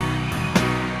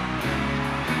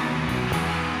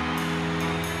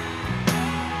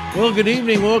Well, good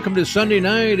evening. Welcome to Sunday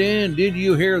night. And did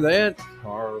you hear that?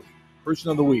 Our person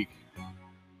of the week.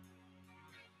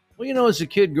 Well, as a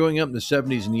kid growing up in the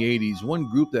 70s and the 80s, one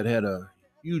group that had a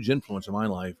huge influence on my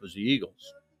life was the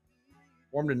Eagles.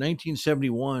 Formed in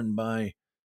 1971 by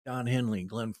Don Henley,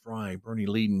 Glenn Frey, Bernie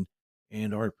Leadon,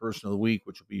 and our person of the week,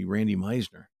 which will be Randy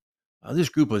Meisner. This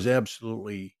group was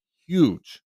absolutely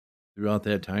huge throughout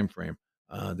that time frame.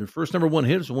 Their first number one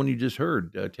hit is the one you just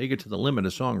heard, Take It to the Limit,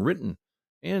 a song written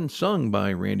and sung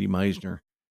by Randy Meisner.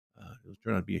 It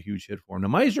turned out to be a huge hit for him. Now,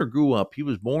 Meisner grew up. He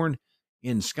was born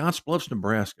in Scottsbluffs,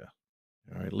 Nebraska.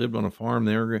 All right, lived on a farm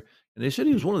there, and they said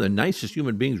he was one of the nicest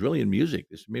human beings, really, in music.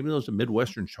 Maybe there was a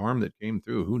Midwestern charm that came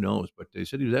through. Who knows? But they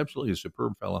said he was absolutely a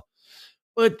superb fellow.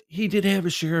 But he did have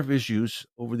a share of issues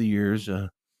over the years,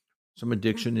 some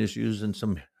addiction issues and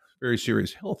some very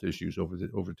serious health issues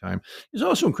over time. He's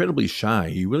also incredibly shy.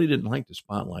 He really didn't like the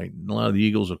spotlight. And a lot of the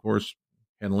Eagles, of course,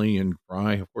 Henley and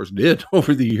Fry, of course, did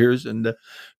over the years and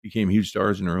became huge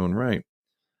stars in their own right.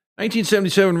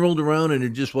 1977 rolled around and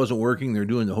it just wasn't working. They're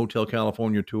doing the Hotel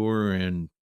California tour. And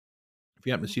if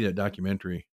you happen to see that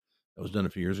documentary that was done a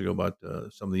few years ago about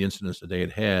some of the incidents that they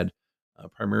had,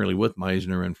 primarily with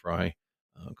Meisner and Fry,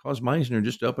 caused Meisner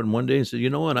just up and one day and said,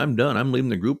 you know what, I'm done. I'm leaving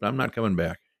the group. I'm not coming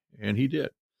back. And he did.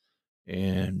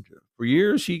 And for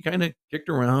years, he kind of kicked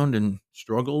around and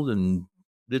struggled and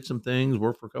did some things,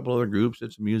 worked for a couple other groups,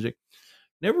 did some music.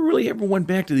 Never really ever went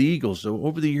back to the Eagles. So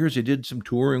over the years, they did some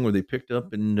touring where they picked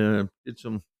up and did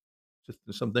some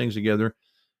things together.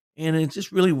 And it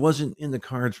just really wasn't in the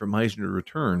cards for Meisner to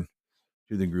return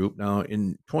to the group. Now,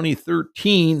 in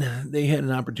 2013, they had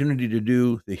an opportunity to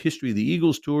do the History of the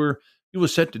Eagles tour. He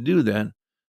was set to do that,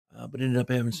 but ended up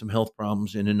having some health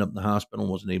problems and ended up in the hospital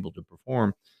and wasn't able to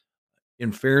perform.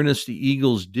 In fairness, the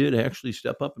Eagles did actually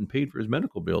step up and paid for his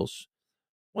medical bills.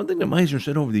 One thing that Meisner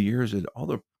said over the years is all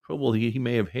the trouble he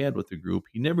may have had with the group,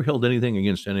 he never held anything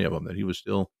against any of them, that he was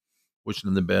still wishing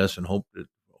them the best and hoped that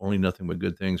only nothing but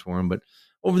good things for him. But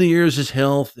over the years, his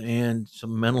health and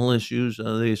some mental issues,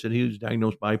 they said he was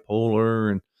diagnosed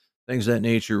bipolar and things of that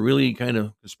nature really kind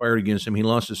of conspired against him. He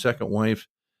lost his second wife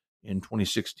in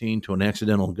 2016 to an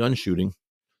accidental gun shooting.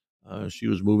 She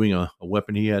was moving a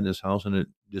weapon he had in his house and it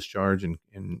discharged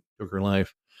and took her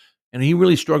life. And he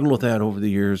really struggled with that over the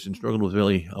years and struggled with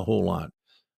really a whole lot.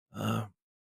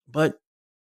 But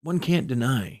one can't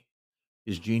deny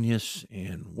his genius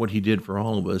and what he did for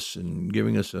all of us and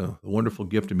giving us a wonderful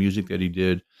gift of music that he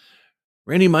did.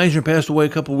 Randy Meisner passed away a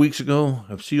couple weeks ago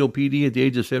of COPD at the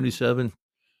age of 77.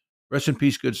 Rest in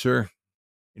peace, good sir.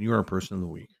 And you are a person of the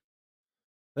week.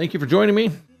 Thank you for joining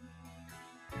me.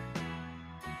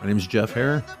 My name is Jeff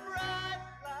Hare.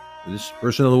 This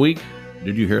person of the week,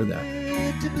 did you hear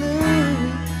that?